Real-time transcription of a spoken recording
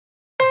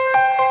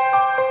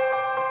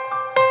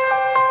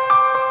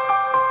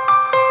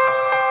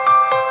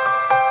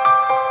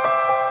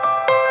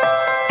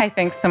Hi,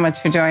 thanks so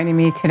much for joining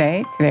me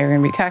today. Today we're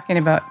going to be talking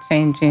about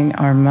changing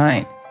our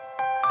mind.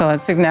 So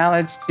let's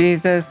acknowledge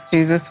Jesus.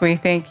 Jesus, we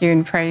thank you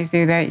and praise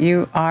you that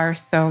you are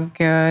so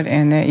good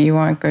and that you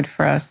want good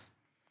for us.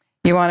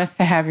 You want us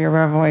to have your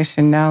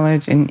revelation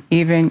knowledge and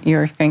even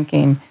your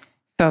thinking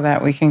so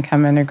that we can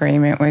come in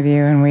agreement with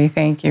you. And we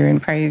thank you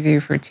and praise you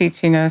for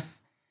teaching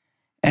us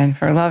and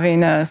for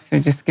loving us.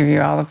 We just give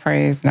you all the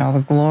praise and all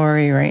the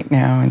glory right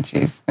now in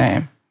Jesus'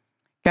 name.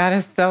 God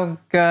is so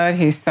good.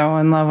 He's so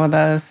in love with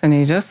us, and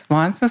he just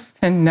wants us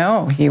to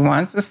know. He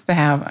wants us to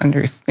have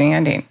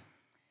understanding.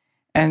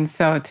 And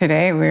so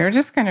today we're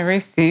just going to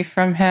receive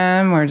from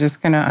him. We're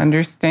just going to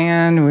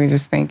understand. We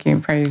just thank you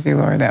and praise you,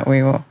 Lord, that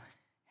we will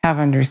have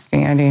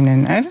understanding.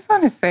 And I just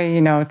want to say,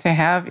 to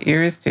have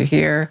ears to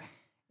hear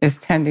is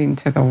tending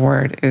to the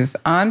word, is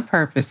on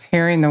purpose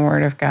hearing the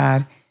word of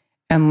God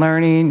and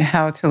learning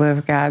how to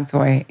live God's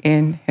way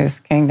in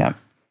his kingdom.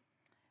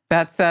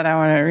 That said, I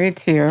want to read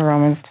to you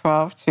Romans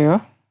 12:2.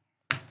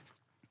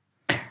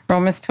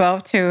 Romans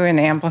 12:2 in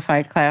the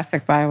Amplified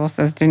Classic Bible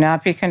says, "Do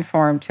not be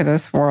conformed to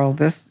this world,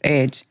 this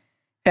age,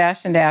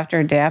 fashioned after,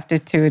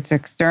 adapted to its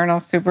external,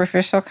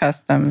 superficial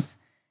customs,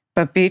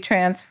 but be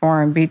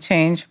transformed, be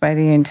changed by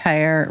the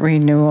entire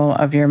renewal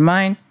of your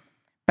mind,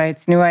 by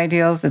its new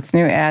ideals, its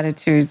new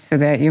attitudes, so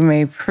that you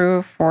may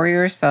prove for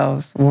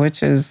yourselves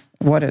what is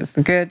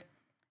the good,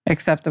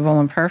 acceptable,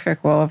 and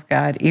perfect will of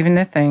God, even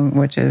the thing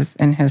which is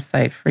in his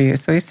sight for you."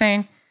 So he's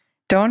saying,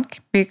 don't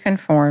be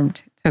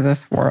conformed to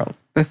this world,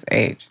 this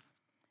age.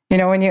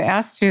 When you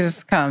ask Jesus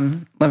to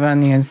come live on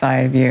the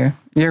inside of you,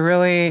 you're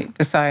really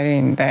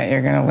deciding that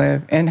you're going to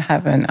live in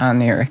heaven on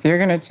the earth. You're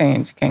going to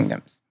change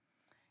kingdoms.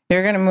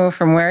 You're going to move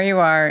from where you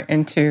are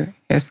into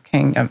his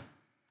kingdom.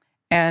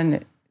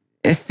 And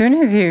as soon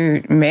as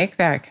you make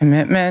that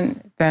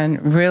commitment, then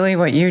really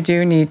what you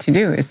do need to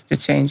do is to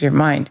change your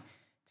mind,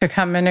 to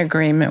come in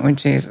agreement with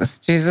Jesus.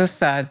 Jesus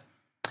said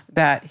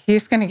that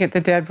he's going to get the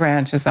dead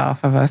branches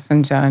off of us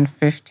in John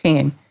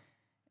 15,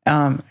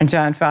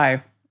 John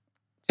 5,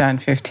 John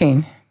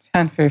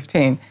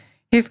 15.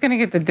 He's going to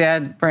get the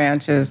dead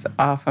branches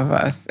off of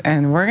us,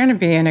 and we're going to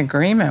be in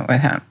agreement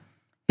with him.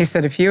 He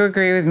said, if you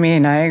agree with me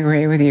and I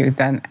agree with you,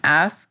 then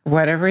ask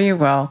whatever you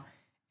will,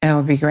 and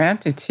it'll be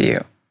granted to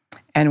you.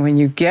 And when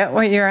you get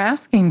what you're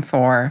asking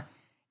for,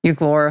 you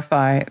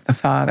glorify the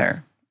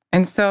Father.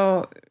 And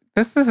so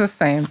this is the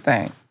same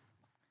thing.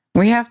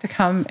 We have to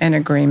come in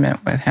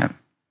agreement with him.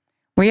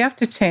 We have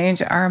to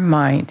change our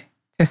mind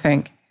to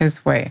think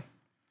his way.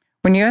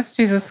 When you ask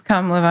Jesus to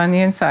come live on the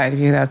inside of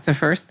you, that's the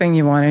first thing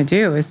you want to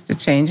do, is to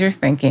change your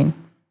thinking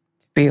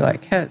to be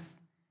like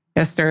his.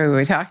 Yesterday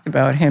we talked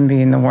about him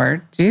being the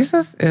Word.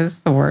 Jesus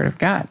is the Word of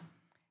God.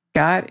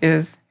 God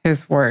is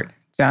his Word.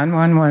 John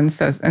 1:1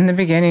 says, in the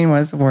beginning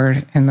was the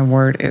Word, and the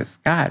Word is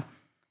God.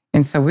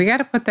 And so we got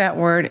to put that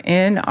word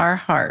in our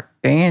heart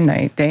day and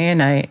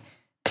night,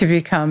 to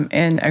become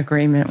in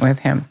agreement with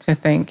him, to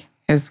think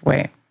his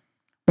way.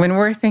 When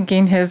we're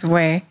thinking his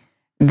way,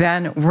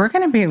 then we're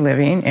going to be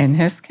living in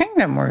his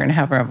kingdom. We're going to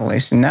have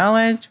revelation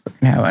knowledge, we're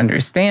going to have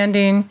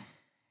understanding,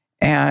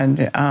 and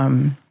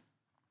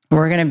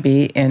we're going to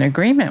be in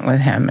agreement with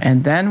him.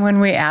 And then when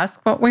we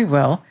ask what we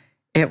will,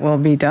 it will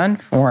be done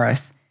for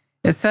us.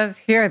 It says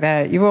here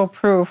that you will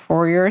prove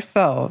for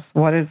yourselves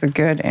what is the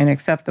good and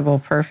acceptable,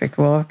 perfect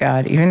will of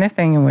God, even the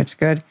thing in which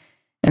good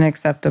and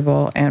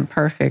acceptable and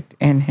perfect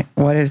and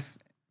what is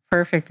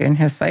perfect in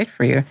his sight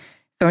for you.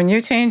 So when you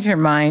change your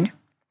mind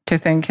to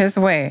think his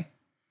way,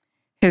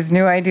 his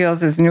new ideals,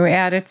 his new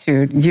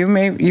attitude,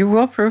 you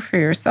will prove for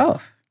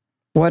yourself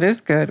what is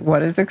good,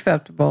 what is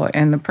acceptable,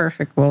 and the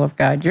perfect will of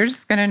God. You're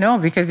just going to know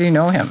because you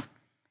know him.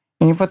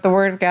 When you put the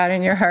word of God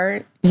in your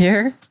heart,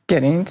 you're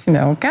getting to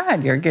know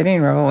God. You're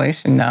getting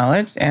revelation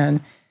knowledge,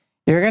 and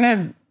you're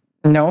going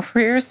to know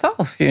for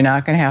yourself. You're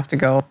not going to have to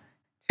go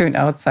to an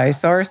outside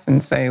source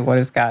and say, what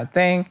does God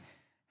think?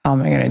 How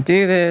am I going to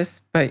do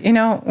this? But,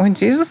 when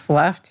Jesus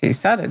left, he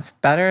said, it's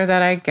better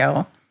that I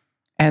go,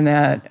 and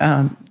that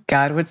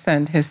God would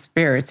send his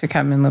Spirit to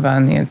come and live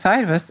on the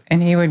inside of us,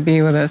 and he would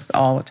be with us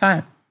all the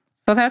time.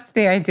 So that's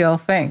the ideal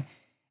thing.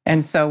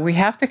 And so we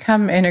have to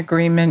come in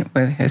agreement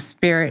with his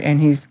Spirit,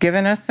 and he's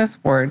given us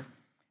his word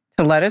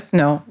to let us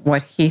know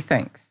what he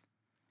thinks.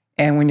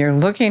 And when you're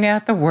looking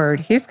at the word,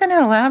 he's going to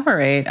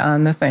elaborate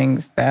on the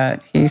things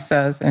that he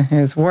says in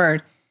his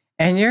word,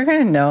 and you're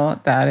going to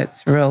know that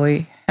it's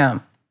really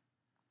him.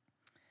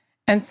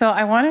 And so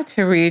I wanted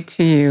to read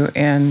to you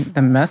in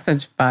the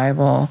Message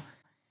Bible.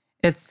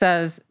 It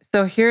says,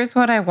 so here's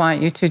what I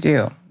want you to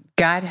do.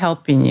 God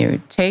helping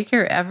you. Take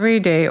your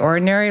everyday,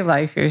 ordinary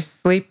life, your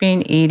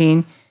sleeping,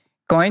 eating,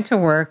 going to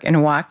work,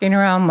 and walking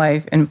around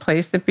life, and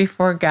place it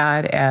before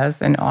God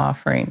as an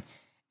offering.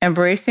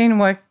 Embracing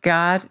what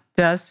God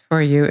does for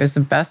you is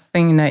the best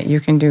thing that you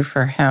can do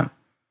for him.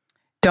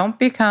 Don't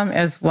become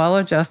as well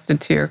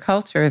adjusted to your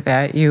culture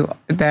that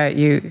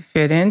you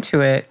fit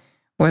into it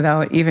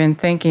without even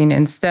thinking.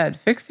 Instead,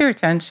 fix your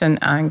attention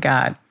on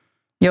God.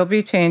 You'll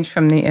be changed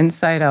from the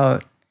inside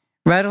out.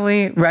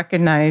 Readily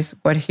recognize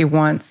what he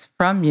wants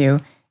from you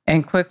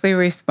and quickly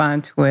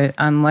respond to it,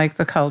 unlike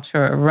the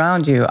culture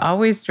around you,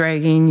 always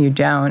dragging you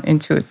down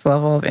into its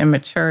level of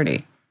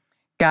immaturity.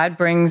 God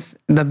brings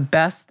the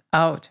best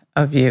out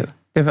of you,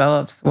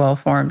 develops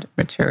well-formed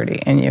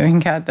maturity in you,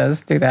 and God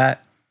does do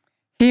that.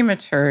 He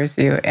matures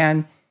you,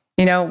 and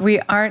we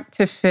aren't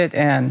to fit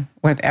in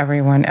with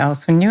everyone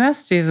else. When you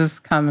ask Jesus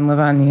to come and live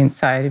on the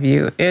inside of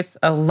you, it's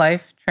a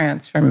life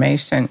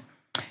transformation.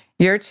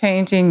 You're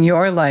changing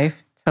your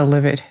life to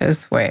live it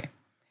His way.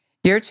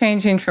 You're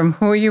changing from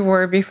who you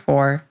were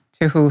before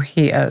to who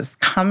He is,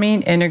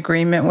 coming in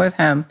agreement with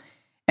Him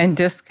and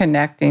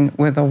disconnecting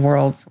with the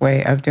world's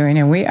way of doing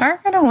it. We are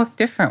going to look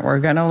different. We're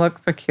going to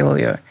look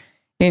peculiar.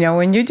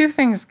 When you do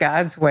things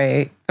God's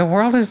way, the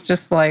world is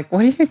just like,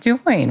 what are you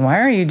doing? Why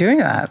are you doing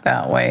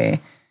that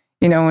way?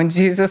 When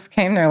Jesus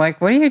came, they're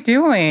like, what are you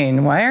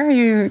doing? Why are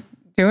you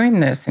doing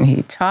this? And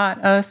He taught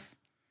us.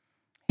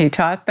 He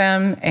taught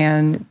them,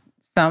 and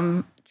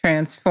some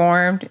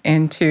transformed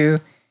into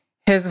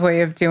His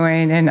way of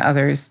doing, and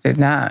others did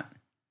not.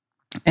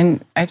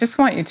 And I just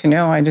want you to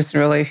know, I just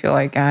really feel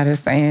like God is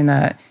saying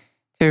that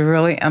to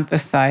really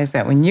emphasize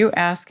that when you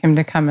ask Him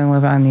to come and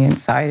live on the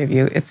inside of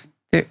you,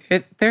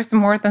 there's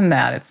more than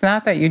that. It's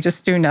not that you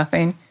just do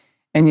nothing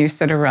and you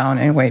sit around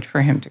and wait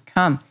for Him to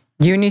come.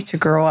 You need to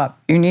grow up.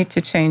 You need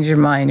to change your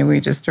mind. And we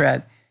just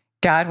read,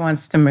 God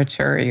wants to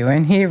mature you.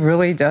 And He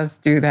really does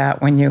do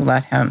that when you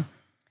let Him.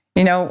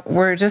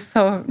 We're just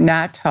so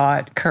not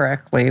taught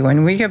correctly.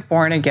 When we get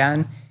born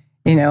again,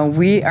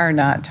 we are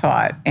not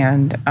taught.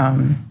 And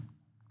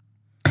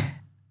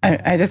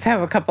I just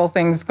have a couple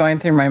things going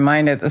through my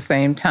mind at the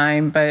same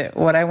time. But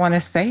what I want to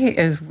say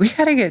is we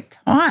got to get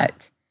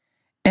taught.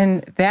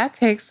 And that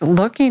takes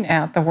looking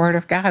at the Word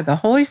of God. The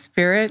Holy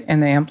Spirit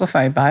in the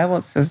Amplified Bible,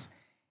 it says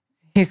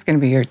He's going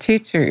to be your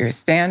teacher, your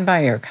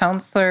standby, your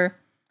counselor.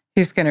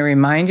 He's going to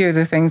remind you of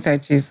the things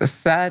that Jesus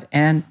said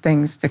and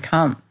things to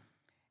come.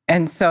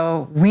 And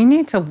so we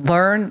need to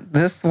learn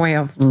this way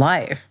of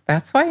life.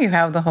 That's why you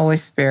have the Holy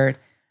Spirit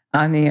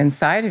on the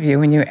inside of you.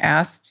 When you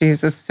ask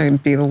Jesus to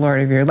be the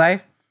Lord of your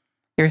life,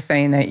 you're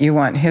saying that you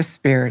want His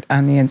Spirit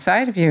on the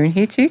inside of you, and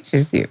He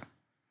teaches you.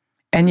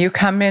 And you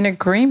come in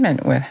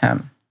agreement with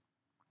Him.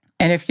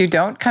 And if you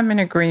don't come in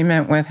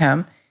agreement with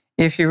Him,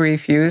 if you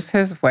refuse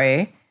His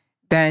way,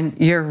 then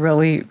you're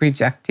really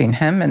rejecting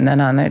Him. And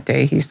then on that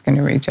day, He's going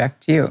to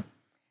reject you.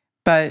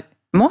 But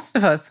most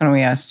of us, when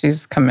we ask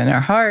Jesus to come in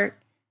our heart,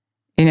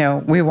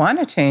 we want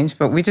to change,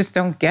 but we just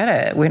don't get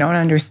it. We don't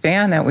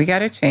understand that we got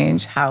to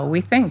change how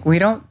we think. We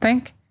don't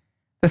think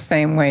the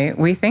same way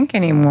we think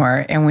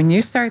anymore. And when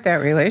you start that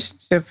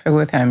relationship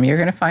with Him, you're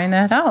going to find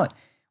that out.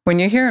 When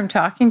you hear Him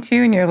talking to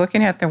you and you're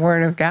looking at the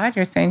Word of God,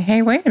 you're saying,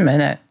 hey, wait a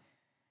minute.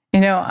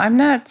 I'm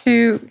not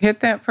to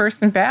hit that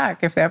person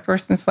back. If that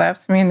person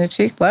slaps me in the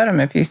cheek, let him.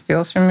 If he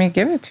steals from me,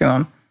 give it to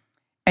him.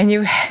 And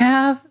you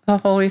have the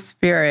Holy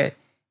Spirit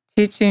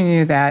teaching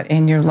you that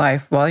in your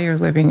life while you're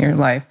living your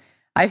life.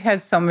 I've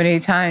had so many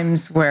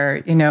times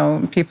where,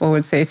 people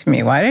would say to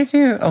me, why did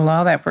you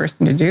allow that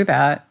person to do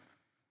that?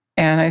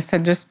 And I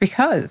said, just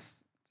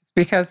because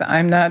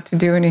I'm not to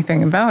do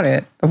anything about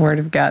it. The Word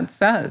of God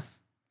says.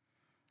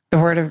 The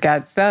Word of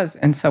God says.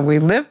 And so we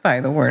live by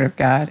the Word of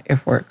God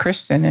if we're a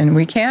Christian. And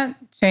we can't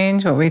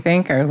change what we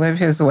think or live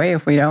His way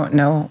if we don't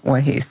know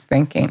what He's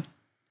thinking.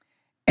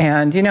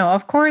 And,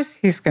 of course,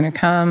 He's going to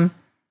come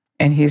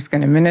and He's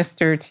going to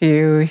minister to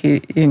you.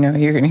 You're going to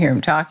hear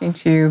Him talking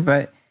to you,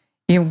 but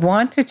you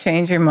want to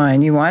change your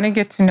mind. You want to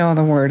get to know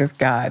the Word of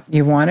God.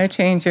 You want to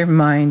change your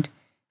mind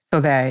so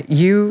that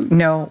you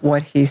know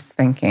what He's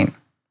thinking.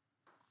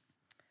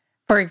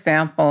 For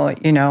example,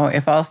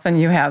 if all of a sudden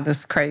you have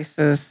this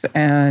crisis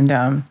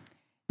and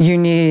you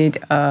need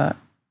a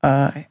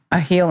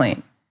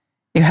healing,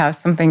 you have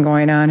something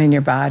going on in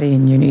your body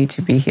and you need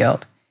to be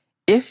healed.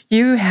 If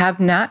you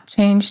have not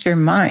changed your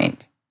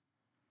mind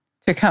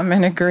to come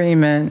in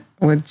agreement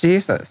with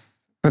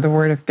Jesus, with the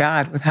Word of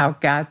God, with how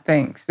God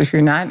thinks, if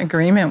you're not in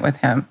agreement with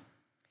Him,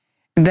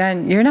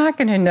 then you're not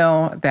going to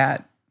know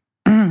that,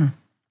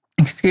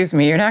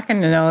 you're not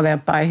going to know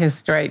that by His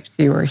stripes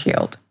you were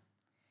healed.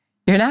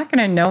 You're not going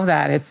to know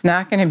that. It's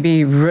not going to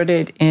be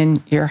rooted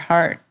in your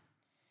heart.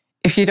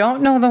 If you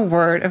don't know the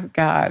Word of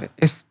God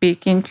is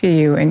speaking to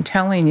you and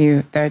telling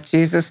you that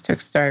Jesus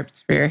took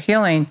stripes for your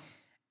healing,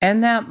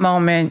 in that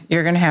moment,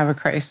 you're going to have a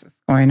crisis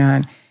going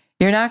on.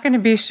 You're not going to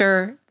be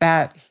sure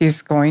that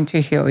He's going to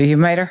heal you. You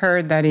might have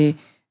heard that he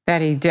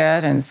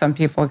did, and some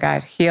people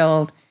got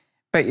healed,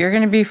 but you're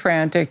going to be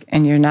frantic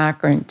and you're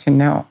not going to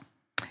know.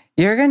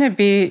 You're going to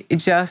be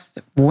just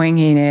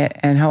winging it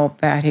and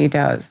hope that He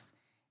does.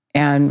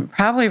 And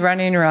probably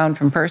running around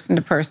from person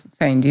to person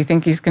saying, do you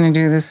think He's going to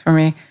do this for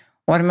me?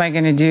 What am I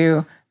going to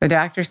do? The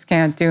doctors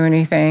can't do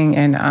anything,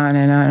 and on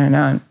and on and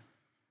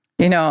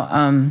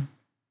on.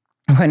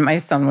 When my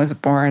son was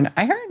born,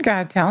 I heard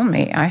God tell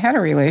me I had a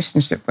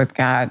relationship with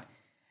God.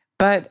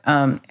 But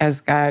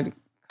as God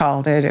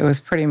called it, it was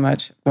pretty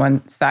much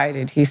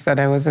one-sided. He said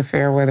I was a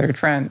fair-weathered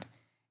friend.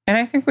 And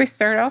I think we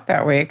start out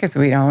that way because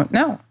we don't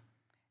know.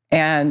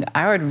 And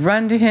I would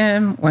run to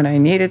Him when I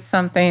needed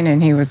something,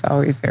 and He was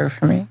always there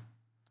for me.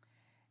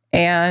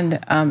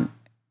 And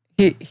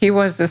he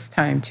was this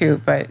time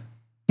too. But,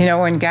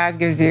 when God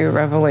gives you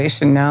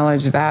revelation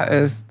knowledge, that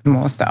is the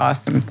most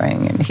awesome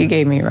thing. And he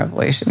gave me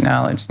revelation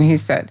knowledge. And he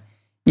said,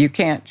 you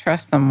can't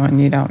trust someone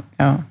you don't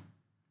know.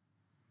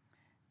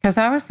 Because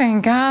I was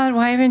saying, God,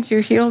 why haven't you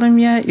healed him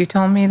yet? You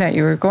told me that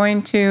you were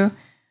going to.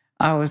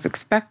 I was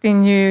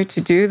expecting you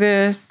to do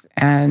this.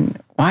 And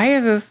why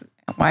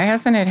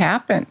hasn't it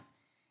happened?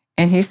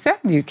 And he said,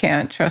 you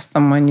can't trust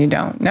someone you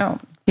don't know.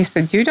 He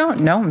said, you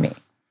don't know me.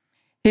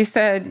 He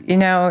said,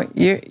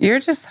 you're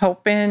just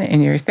hoping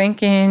and you're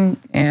thinking,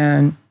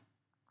 and,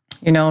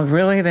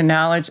 really the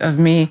knowledge of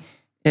me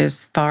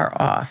is far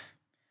off.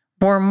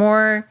 We're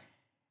more,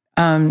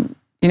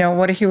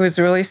 what he was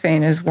really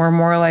saying is we're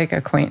more like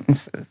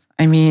acquaintances.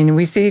 I mean,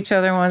 we see each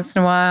other once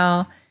in a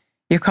while.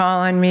 You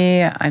call on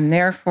me, I'm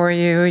there for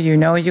you.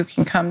 You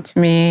can come to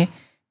me,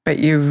 but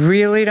you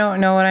really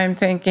don't know what I'm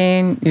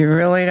thinking. You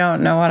really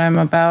don't know what I'm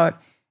about,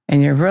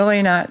 and you're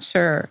really not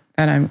sure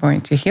that I'm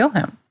going to heal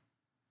him.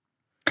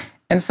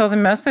 And so the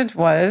message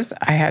was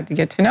I had to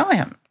get to know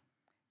him.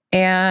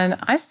 And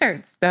I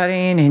started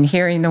studying and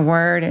hearing the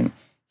word and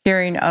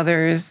hearing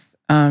others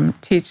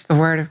teach the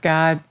word of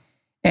God.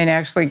 And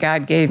actually,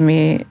 God gave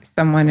me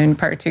someone in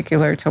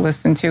particular to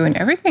listen to. And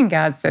everything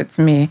God said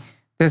to me,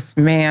 this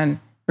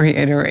man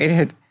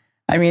reiterated.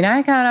 I mean,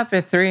 I got up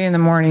at 3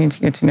 a.m. to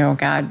get to know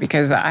God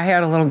because I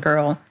had a little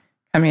girl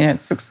coming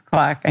at 6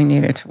 o'clock I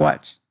needed to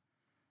watch.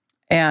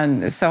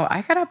 And so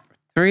I got up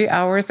 3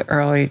 hours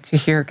early to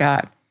hear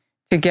God,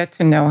 to get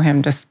to know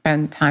him, to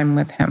spend time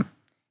with him.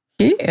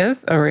 He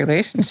is a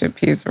relationship.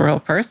 He's a real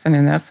person.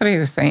 And that's what he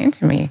was saying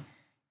to me.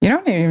 You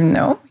don't even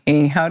know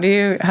me. How do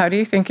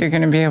you think you're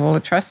going to be able to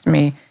trust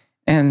me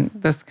in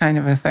this kind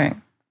of a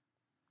thing?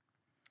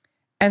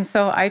 And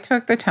so I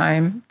took the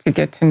time to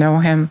get to know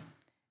him,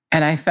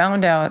 and I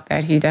found out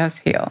that he does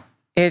heal.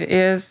 It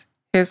is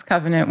his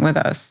covenant with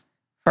us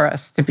for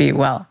us to be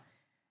well.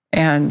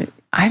 And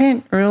I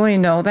didn't really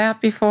know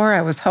that before.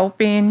 I was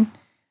hoping.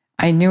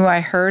 I knew I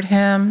heard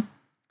him.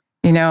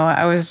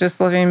 I was just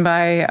living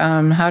by,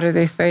 how do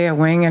they say, a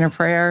wing and a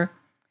prayer?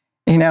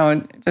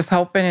 Just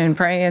hoping and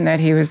praying that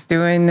he was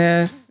doing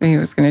this, he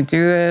was going to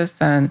do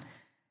this, and,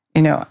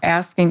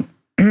 asking,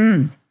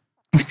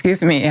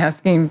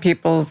 asking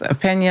people's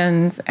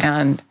opinions.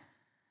 And,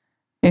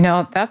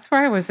 that's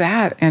where I was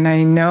at. And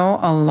I know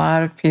a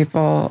lot of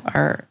people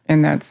are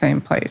in that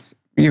same place.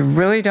 You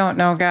really don't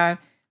know God,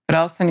 but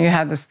all of a sudden you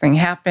had this thing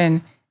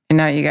happen, and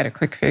now you got to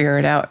quick figure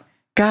it out.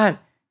 God,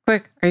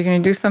 quick, are you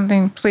going to do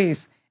something?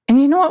 Please. And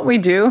you know what we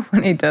do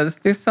when he does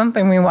do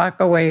something? We walk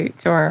away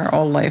to our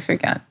old life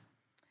again.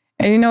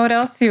 And you know what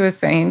else he was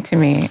saying to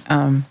me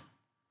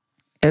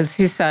is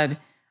he said,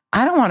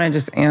 I don't want to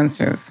just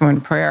answer this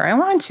one prayer. I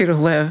want you to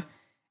live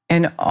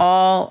in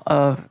all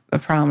of the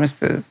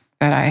promises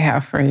that I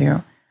have for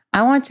you.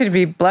 I want you to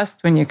be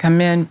blessed when you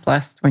come in,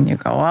 blessed when you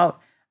go out.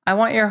 I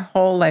want your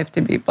whole life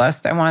to be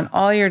blessed. I want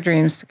all your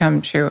dreams to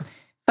come true.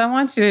 So I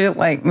want you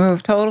to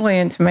move totally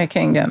into my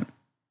kingdom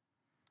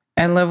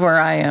and live where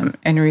I am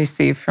and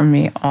receive from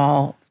me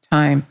all the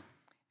time.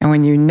 And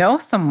when you know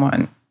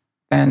someone,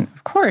 then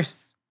of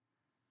course,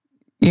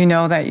 you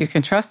know that you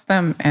can trust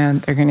them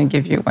and they're going to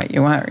give you what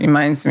you want. It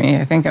reminds me,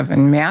 I think of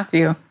in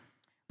Matthew,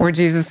 where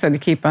Jesus said to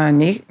keep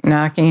on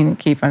knocking,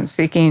 keep on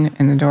seeking,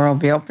 and the door will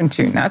be open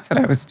to you. And that's what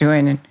I was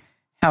doing and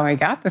how I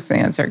got this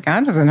answer.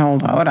 God doesn't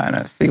hold out on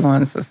us. He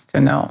wants us to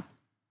know.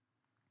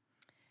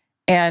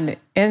 And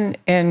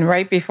in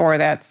right before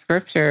that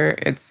scripture,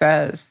 it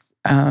says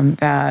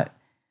that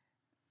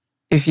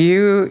if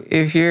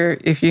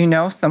you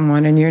know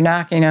someone and you're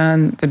knocking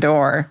on the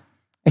door,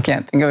 I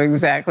can't think of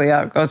exactly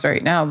how it goes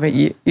right now, but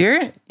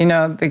you're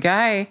the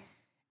guy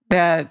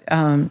that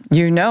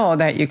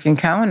that you can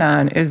count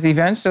on is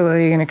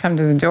eventually going to come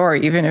to the door,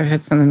 even if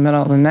it's in the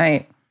middle of the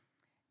night,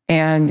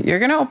 and you're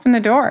going to open the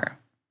door.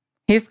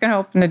 He's going to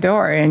open the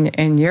door,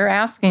 and you're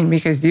asking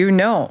because you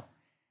know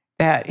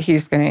that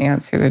he's going to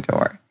answer the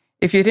door.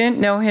 If you didn't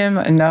know him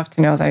enough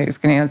to know that he was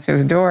going to answer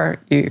the door,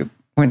 you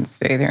wouldn't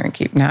stay there and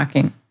keep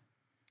knocking.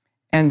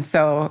 And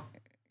so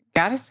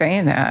God is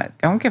saying that.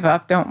 Don't give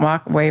up, don't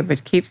walk away,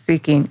 but keep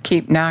seeking,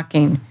 keep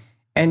knocking,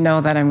 and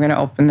know that I'm going to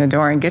open the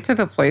door and get to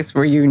the place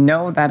where you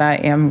know that I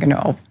am going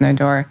to open the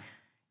door.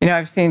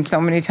 I've seen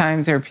so many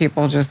times where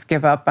people just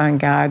give up on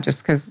God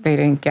just because they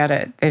didn't get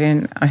it. They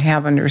didn't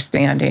have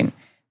understanding.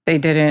 They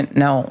didn't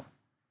know.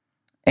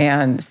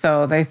 And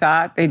so they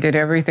thought they did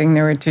everything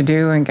they were to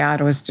do, and God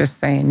was just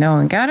saying no.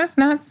 And God is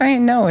not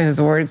saying no. His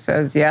word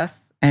says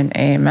yes and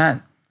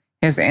amen.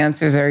 His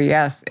answers are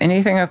yes.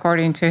 Anything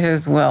according to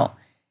his will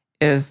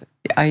is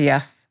a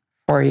yes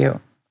for you.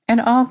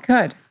 And all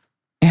good.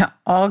 Yeah,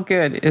 all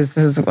good is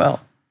his will.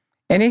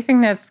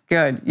 Anything that's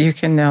good, you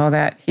can know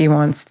that he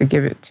wants to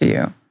give it to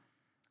you.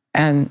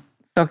 And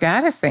so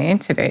God is saying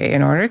today,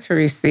 in order to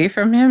receive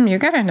from him, you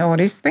got to know what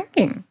he's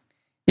thinking.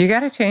 You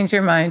got to change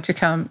your mind to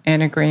come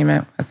in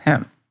agreement with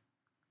him.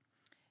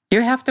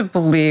 You have to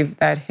believe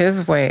that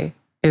his way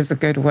is a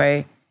good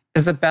way,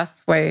 is the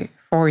best way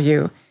for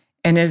you,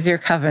 and is your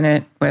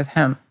covenant with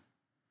him.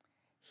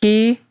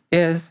 He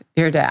is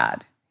your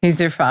dad.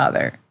 He's your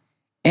father.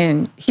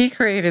 And he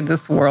created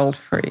this world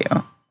for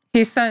you.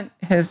 He sent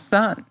his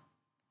son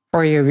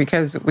for you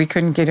because we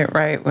couldn't get it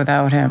right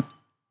without him.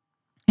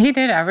 He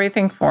did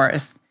everything for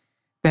us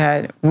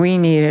that we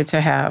needed to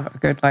have a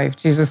good life.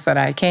 Jesus said,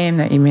 I came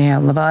that you may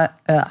have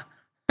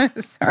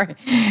sorry.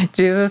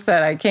 Jesus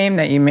said, I came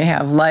that you may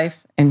have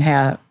life and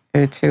have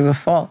it to the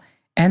full.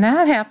 And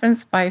that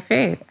happens by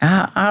faith.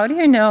 How do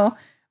you know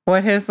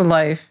what his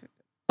life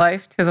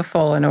to the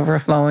full and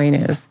overflowing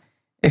is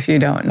if you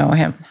don't know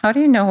him? How do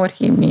you know what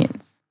he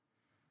means?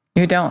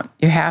 You don't.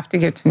 You have to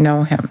get to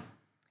know him.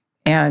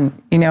 And,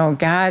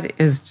 God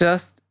is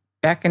just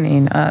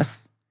beckoning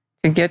us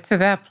to get to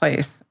that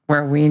place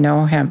where we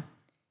know him.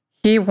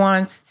 He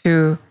wants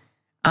to,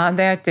 on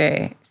that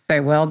day, say,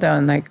 well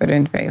done, thy good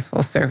and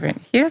faithful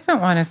servant. He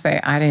doesn't want to say,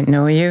 I didn't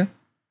know you.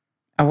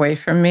 Away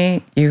from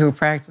me, you who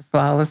practice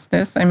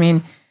lawlessness. I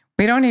mean,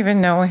 we don't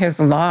even know his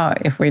law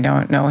if we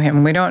don't know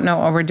him. We don't know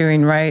what we're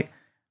doing right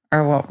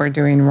or what we're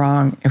doing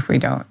wrong if we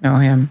don't know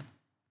him.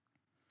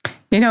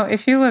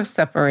 If you live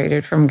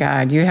separated from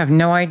God, you have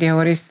no idea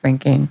what he's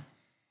thinking.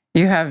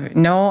 You have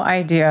no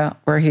idea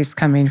where he's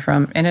coming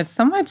from. And it's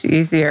so much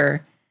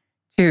easier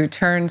to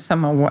turn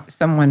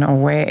someone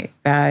away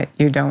that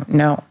you don't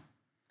know.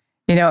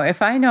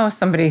 If I know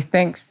somebody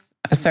thinks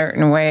a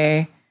certain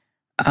way,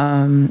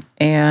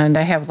 and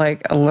I have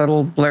like a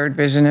little blurred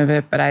vision of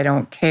it, but I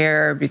don't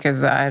care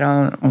because I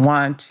don't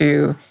want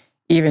to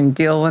even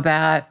deal with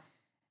that.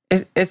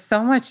 It's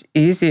so much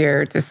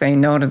easier to say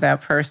no to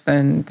that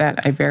person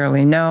that I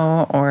barely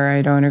know or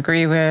I don't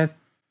agree with,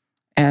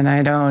 and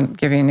I don't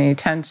give any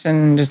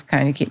attention, just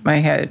kind of keep my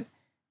head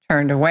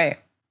turned away.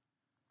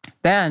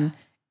 Then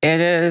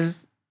it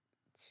is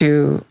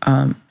to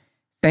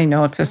say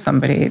no to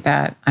somebody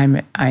that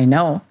I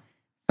know,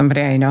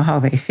 somebody I know how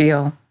they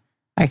feel.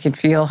 I can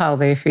feel how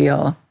they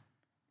feel,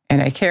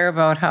 and I care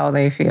about how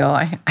they feel.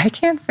 I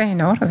can't say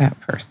no to that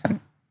person.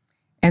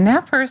 And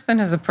that person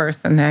is a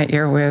person that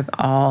you're with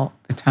all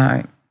the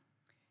time.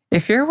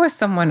 If you're with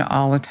someone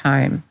all the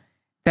time,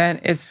 then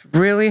it's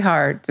really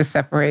hard to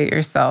separate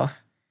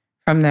yourself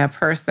from that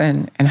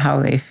person and how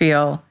they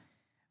feel,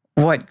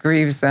 what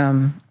grieves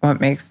them,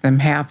 what makes them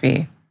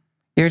happy.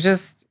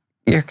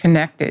 You're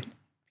connected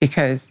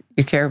because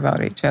you care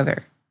about each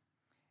other.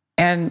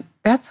 And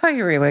that's how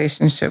your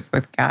relationship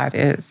with God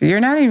is. You're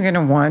not even going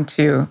to want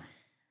to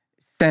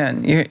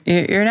sin.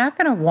 You're not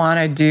going to want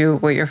to do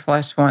what your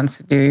flesh wants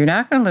to do. You're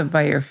not going to live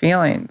by your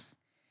feelings.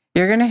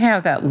 You're going to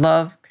have that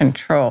love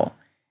control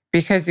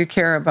because you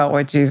care about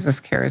what Jesus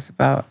cares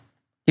about.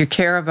 You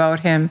care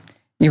about him.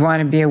 You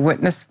want to be a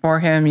witness for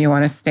him. You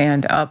want to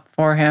stand up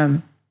for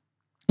him.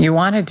 You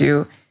want to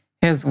do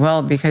his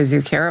will because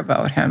you care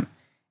about him.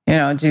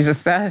 Jesus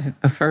said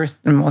the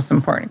first and most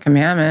important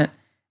commandment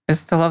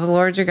is to love the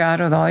Lord your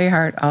God with all your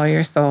heart, all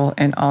your soul,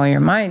 and all your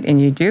mind.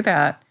 And you do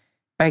that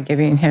by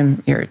giving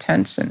him your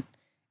attention.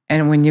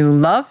 And when you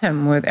love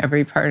him with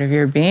every part of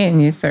your being,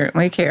 you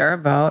certainly care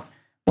about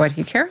what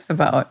he cares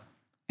about.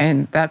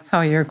 And that's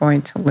how you're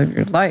going to live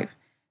your life.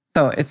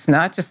 So it's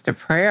not just a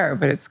prayer,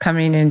 but it's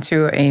coming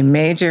into a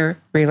major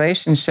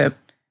relationship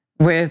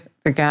with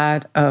the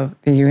God of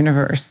the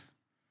universe.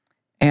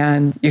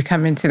 And you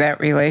come into that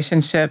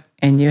relationship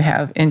and you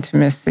have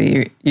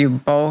intimacy. You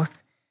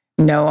both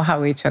know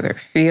how each other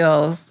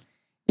feels.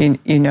 You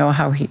know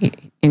how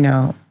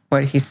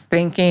what he's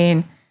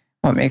thinking,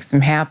 what makes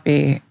him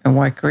happy, and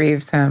what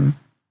grieves him.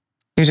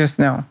 You just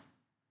know.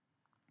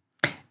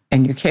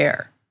 And you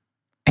care.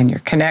 And you're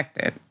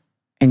connected.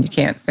 And you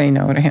can't say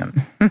no to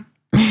him.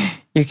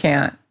 You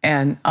can't.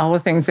 And all the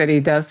things that he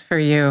does for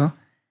you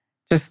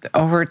just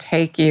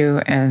overtake you.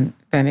 And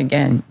then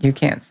again, you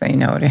can't say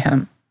no to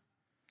him.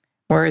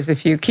 Whereas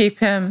if you keep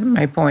him,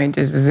 my point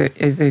is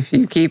if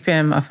you keep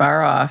him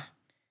afar off,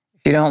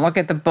 if you don't look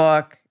at the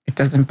book, it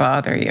doesn't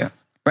bother you,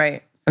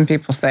 right? Some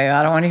people say,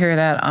 I don't want to hear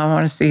that. I don't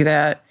want to see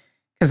that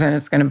because then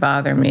it's going to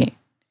bother me.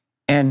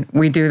 And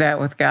we do that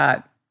with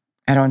God.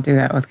 I don't do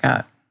that with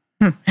God.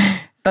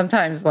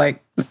 Sometimes,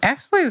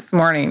 actually this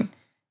morning,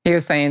 he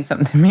was saying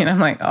something to me and I'm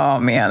like, oh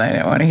man, I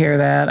didn't want to hear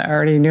that. I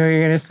already knew you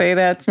were going to say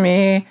that to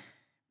me,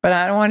 but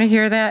I don't want to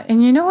hear that.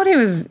 And you know what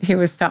he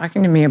was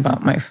talking to me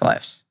about my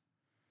flesh.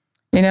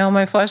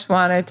 My flesh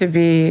wanted to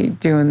be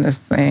doing this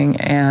thing.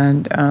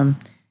 And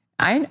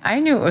I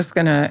knew it was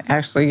going to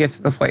actually get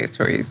to the place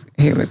where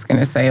he was going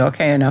to say,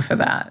 okay, enough of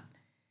that.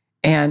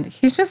 And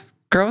he just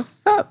grows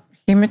us up.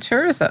 He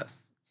matures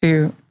us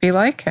to be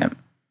like him.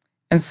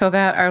 And so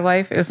that our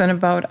life isn't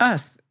about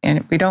us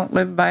and we don't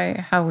live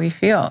by how we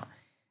feel.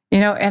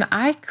 And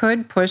I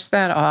could push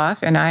that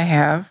off, and I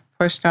have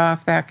pushed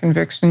off that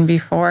conviction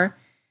before,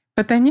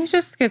 but then you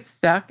just get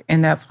stuck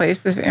in that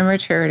place of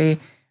immaturity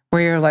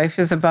where your life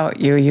is about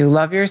you. You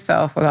love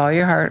yourself with all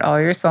your heart, all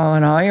your soul,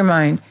 and all your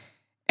mind,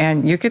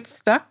 and you get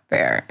stuck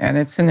there. And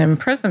it's an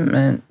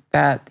imprisonment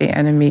that the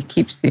enemy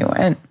keeps you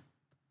in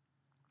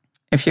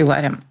if you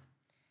let him.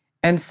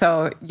 And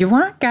so you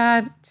want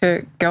God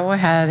to go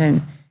ahead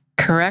and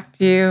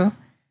correct you,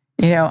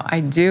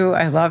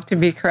 I love to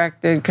be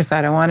corrected because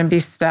I don't want to be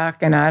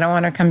stuck and I don't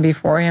want to come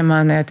before him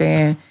on that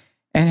day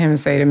and him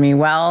say to me,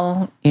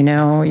 well,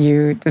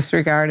 you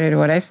disregarded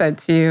what I said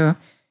to you.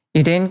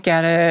 You didn't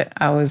get it.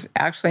 I was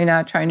actually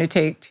not trying to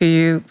take to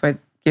you, but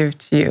give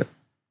to you.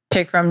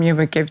 Take from you,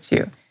 but give to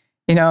you.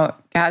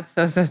 God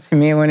says this to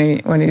me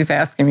when he's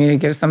asking me to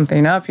give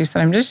something up. He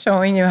said, I'm just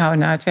showing you how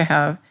not to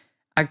have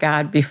a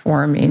God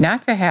before me,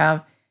 not to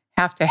have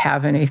to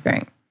have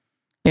anything.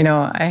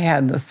 I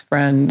had this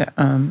friend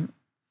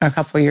a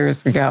couple of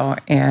years ago,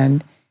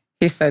 and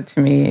he said to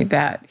me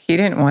that he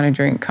didn't want to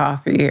drink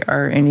coffee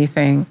or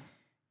anything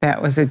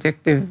that was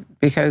addictive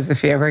because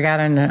if he ever got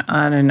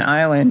on an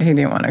island, he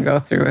didn't want to go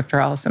through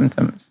withdrawal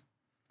symptoms.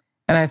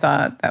 And I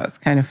thought that was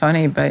kind of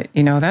funny, but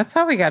that's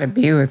how we got to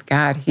be with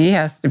God. He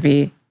has to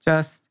be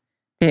just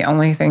the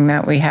only thing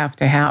that we have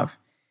to have,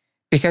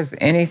 because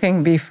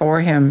anything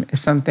before him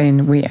is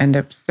something we end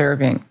up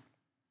serving.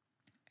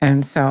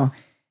 And so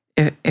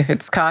if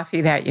it's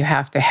coffee that you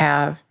have to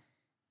have,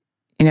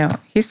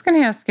 he's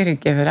going to ask you to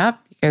give it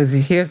up because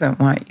he doesn't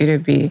want you to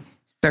be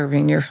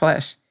serving your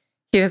flesh.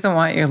 He doesn't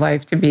want your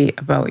life to be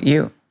about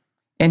you.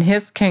 In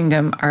his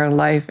kingdom, our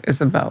life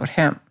is about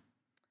him.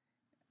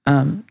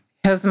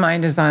 His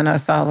mind is on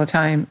us all the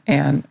time,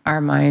 and our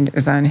mind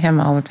is on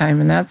him all the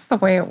time. And that's the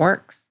way it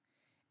works.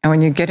 And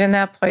when you get in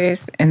that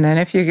place, and then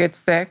if you get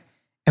sick,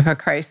 if a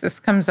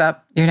crisis comes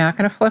up, you're not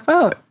going to flip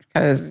out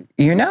because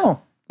you know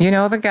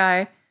the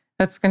guy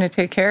that's going to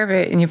take care of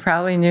it. And you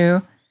probably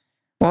knew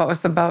what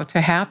was about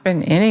to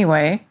happen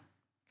anyway,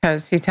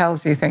 because he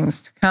tells you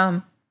things to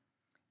come.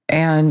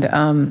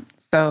 And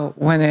so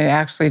when it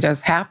actually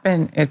does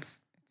happen,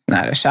 it's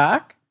not a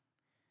shock.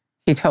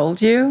 He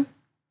told you.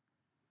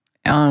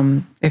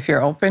 If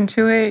you're open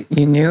to it,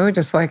 you knew,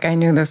 just like I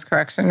knew this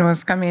correction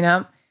was coming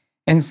up.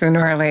 And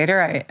sooner or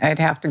later, I'd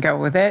have to go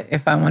with it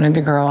if I wanted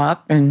to grow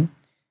up and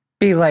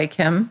be like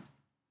him,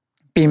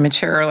 be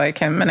mature like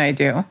him, and I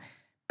do.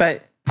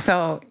 But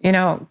so,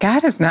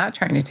 God is not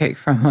trying to take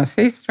from us.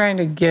 He's trying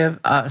to give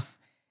us.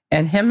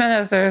 And him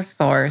as our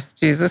source,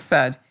 Jesus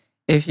said,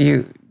 if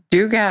you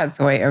do God's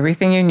way,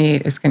 everything you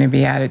need is going to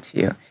be added to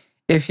you.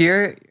 If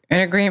you're in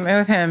agreement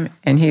with him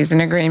and he's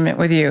in agreement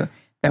with you,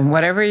 then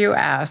whatever you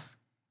ask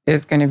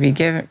is going to be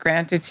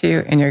granted to you,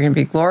 and you're going to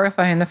be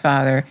glorifying the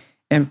Father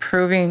and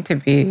proving to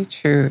be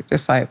true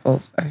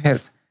disciples of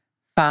his,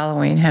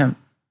 following him.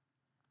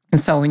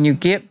 And so when you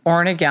get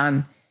born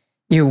again,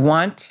 you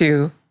want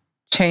to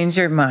change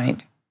your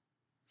mind.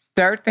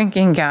 Start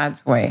thinking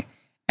God's way.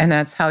 And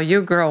that's how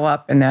you grow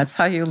up, and that's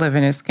how you live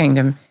in his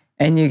kingdom.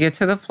 And you get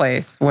to the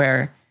place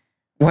where,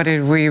 what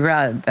did we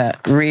read? That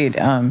you're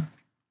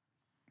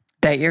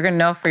going to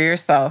know for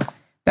yourself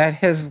that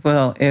his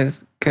will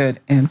is good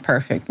and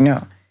perfect.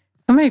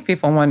 So many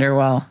people wonder,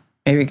 well,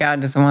 maybe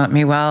God doesn't want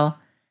me well.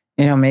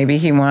 Maybe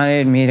he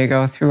wanted me to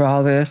go through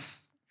all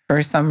this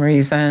for some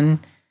reason.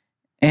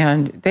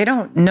 And they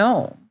don't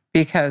know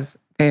because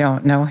they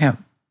don't know him.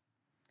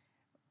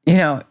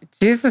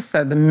 Jesus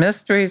said the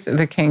mysteries of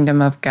the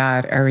kingdom of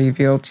God are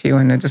revealed to you.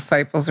 And the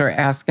disciples are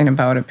asking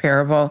about a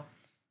parable.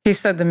 He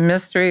said the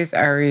mysteries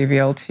are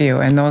revealed to you.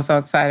 And those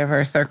outside of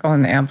our circle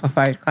in the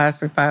Amplified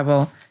Classic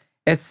Bible,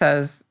 it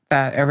says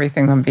that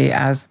everything will be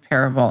as a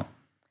parable.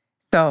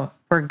 So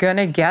we're going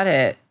to get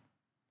it.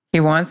 He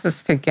wants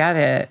us to get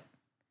it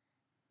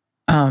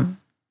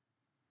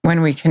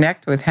when we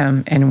connect with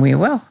him, and we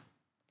will.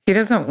 He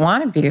doesn't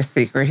want to be a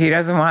secret. He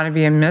doesn't want to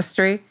be a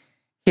mystery.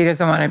 He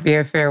doesn't want to be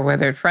a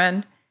fair-weathered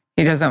friend.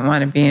 He doesn't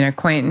want to be an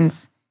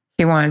acquaintance.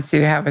 He wants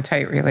you to have a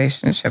tight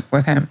relationship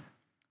with him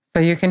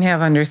so you can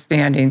have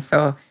understanding.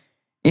 So,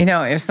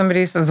 if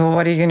somebody says, well,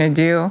 what are you going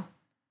to do?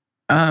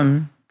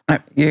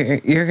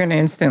 You're going to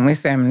instantly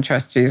say, I'm going to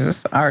trust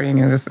Jesus. I already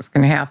knew this is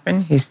going to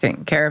happen. He's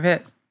taking care of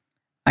it.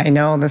 I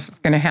know this is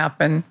going to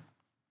happen.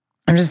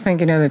 I'm just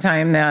thinking of the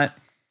time that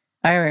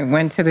I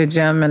went to the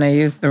gym and I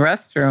used the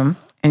restroom,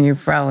 and you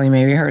probably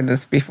maybe heard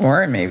this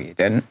before, and maybe you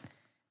didn't,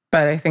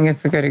 but I think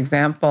it's a good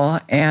example.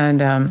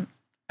 And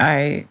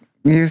I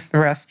used the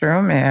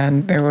restroom,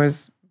 and there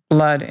was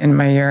blood in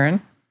my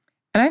urine,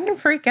 and I didn't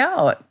freak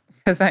out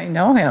because I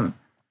know him.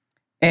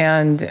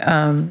 And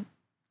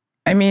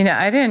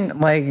I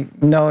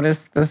didn't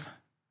notice this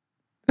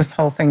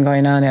whole thing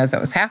going on as it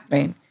was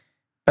happening,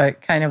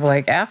 but kind of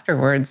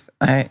afterwards,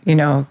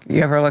 you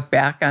ever look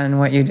back on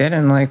what you did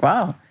and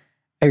wow,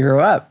 I grew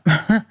up.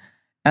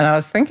 And I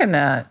was thinking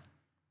that,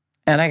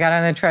 and I got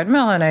on the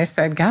treadmill and I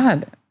said,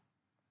 God,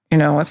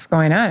 what's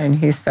going on? And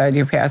he said,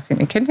 you're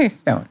passing a kidney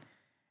stone.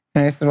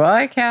 And I said, well,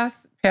 I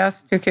passed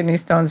 2 kidney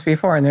stones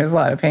before, and there's a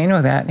lot of pain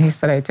with that. And he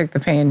said, I took the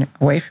pain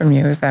away from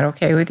you. Is that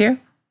okay with you?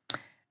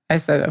 I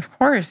said, of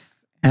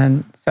course.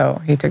 And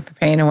so he took the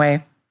pain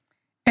away.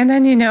 And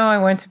then,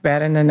 I went to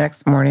bed, and the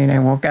next morning I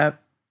woke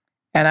up,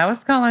 and I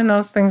was calling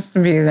those things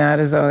to be not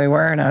as though they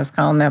were, and I was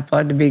calling that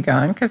blood to be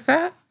gone, because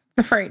that's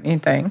a frightening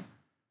thing.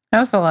 That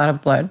was a lot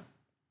of blood.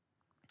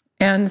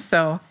 And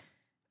so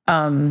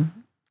I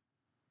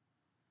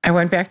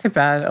went back to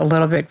bed a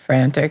little bit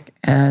frantic,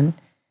 and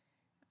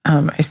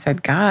I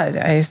said, God,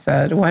 I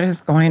said, what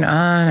is going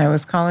on? I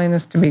was calling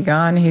this to be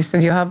gone. He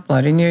said, you'll have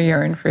blood in your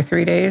urine for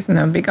 3 days and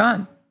then be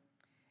gone.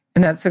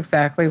 And that's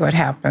exactly what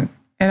happened.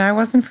 And I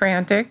wasn't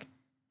frantic.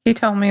 He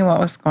told me what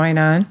was going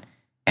on,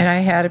 and I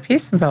had a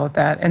peace about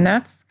that. And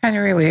that's the kind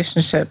of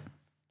relationship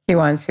he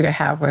wants you to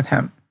have with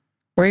him,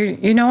 where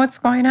you know what's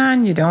going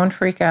on. You don't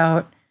freak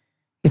out.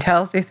 He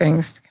tells you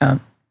things to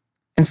come.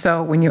 And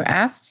so when you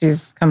ask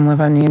Jesus to come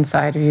live on the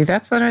inside of you,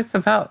 that's what it's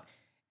about.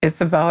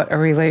 It's about a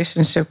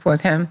relationship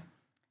with him,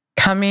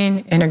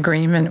 coming in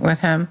agreement with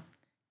him,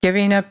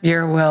 giving up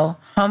your will,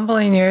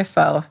 humbling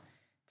yourself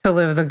to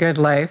live the good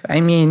life. I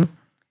mean,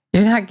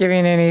 you're not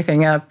giving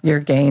anything up, you're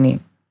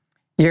gaining.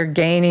 You're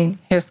gaining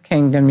his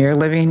kingdom. You're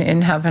living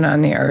in heaven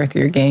on the earth.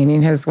 You're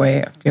gaining his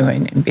way of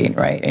doing and being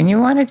right. And you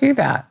want to do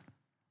that.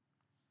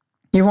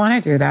 You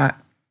want to do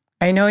that.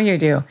 I know you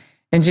do.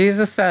 And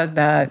Jesus said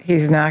that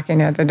he's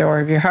knocking at the door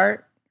of your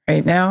heart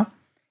right now.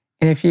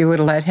 And if you would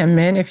let him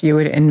in, if you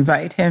would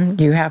invite him,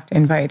 you have to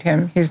invite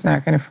him. He's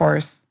not going to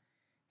force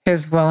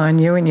his will on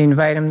you, and you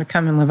invite him to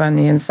come and live on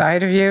the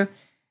inside of you,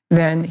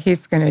 then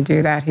he's going to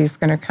do that. He's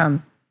going to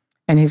come,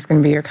 and he's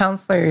going to be your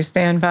counselor, your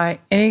standby.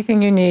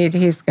 Anything you need,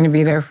 he's going to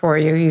be there for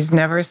you. He's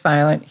never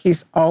silent.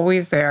 He's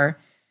always there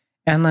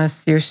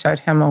unless you shut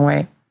him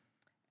away.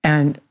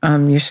 And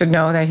you should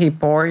know that he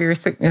bore your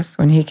sickness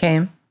when he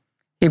came.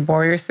 He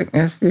bore your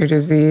sickness, your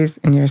disease,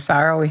 and your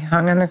sorrow. He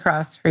hung on the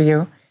cross for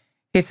you.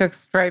 He took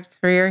stripes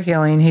for your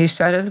healing. He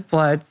shed his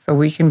blood so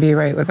we can be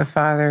right with the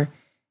Father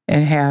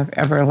and have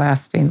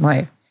everlasting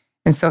life.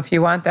 And so if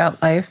you want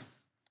that life,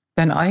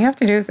 then all you have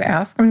to do is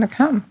ask him to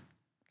come.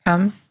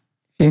 Come.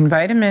 If you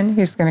invite him in,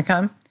 he's going to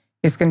come.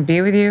 He's going to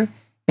be with you,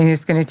 and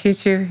he's going to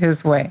teach you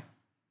his way.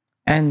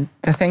 And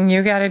the thing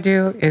you got to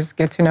do is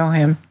get to know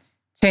him.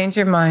 Change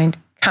your mind.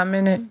 Come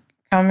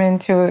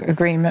into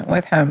agreement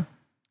with him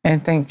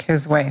and think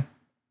his way.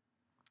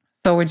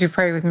 So would you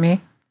pray with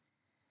me?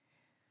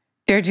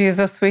 Dear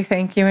Jesus, we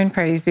thank you and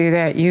praise you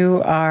that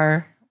you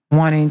are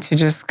wanting to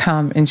just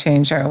come and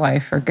change our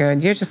life for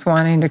good. You're just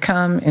wanting to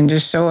come and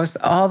just show us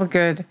all the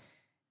good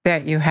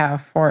that you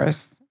have for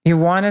us. You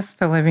want us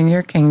to live in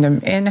your kingdom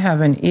in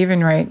heaven,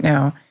 even right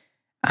now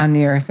on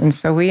the earth. And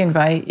so we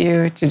invite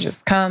you to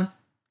just come,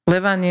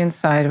 live on the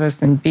inside of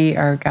us, and be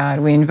our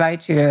God. We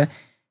invite you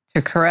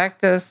to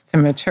correct us, to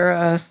mature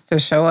us, to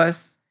show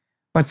us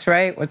what's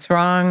right, what's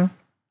wrong,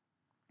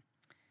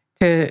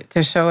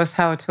 to show us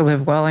how to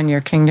live well in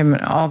your kingdom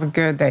and all the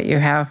good that you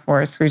have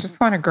for us. We just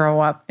want to grow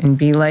up and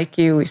be like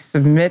you. We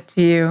submit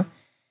to you,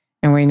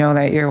 and we know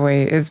that your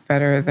way is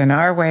better than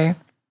our way,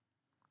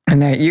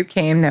 and that you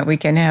came that we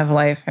can have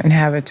life and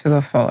have it to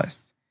the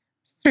fullest.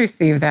 Just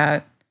receive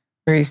that.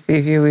 We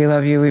receive you. We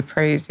love you. We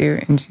praise you.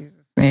 In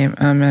Jesus' name,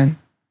 amen.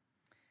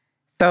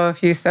 So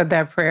if you said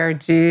that prayer,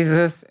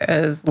 Jesus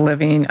is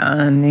living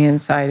on the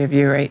inside of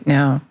you right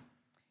now.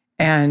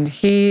 And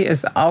he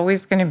is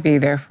always going to be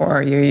there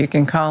for you. You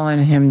can call on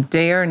him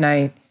day or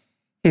night.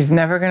 He's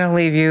never going to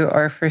leave you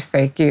or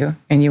forsake you.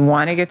 And you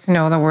want to get to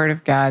know the Word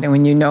of God. And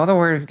when you know the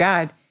Word of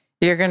God,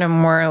 you're going to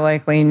more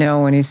likely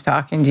know when he's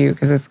talking to you,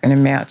 because it's going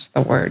to match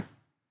the Word.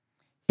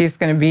 He's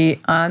going to be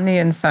on the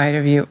inside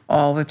of you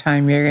all the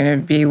time. You're going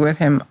to be with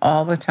him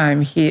all the time.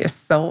 He is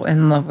so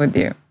in love with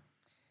you.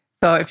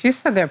 So if you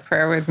said that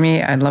prayer with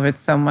me, I'd love it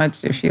so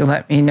much if you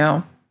let me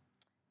know.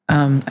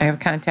 I have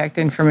contact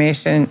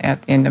information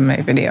at the end of my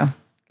video.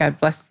 God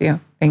bless you.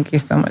 Thank you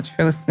so much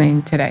for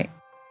listening today.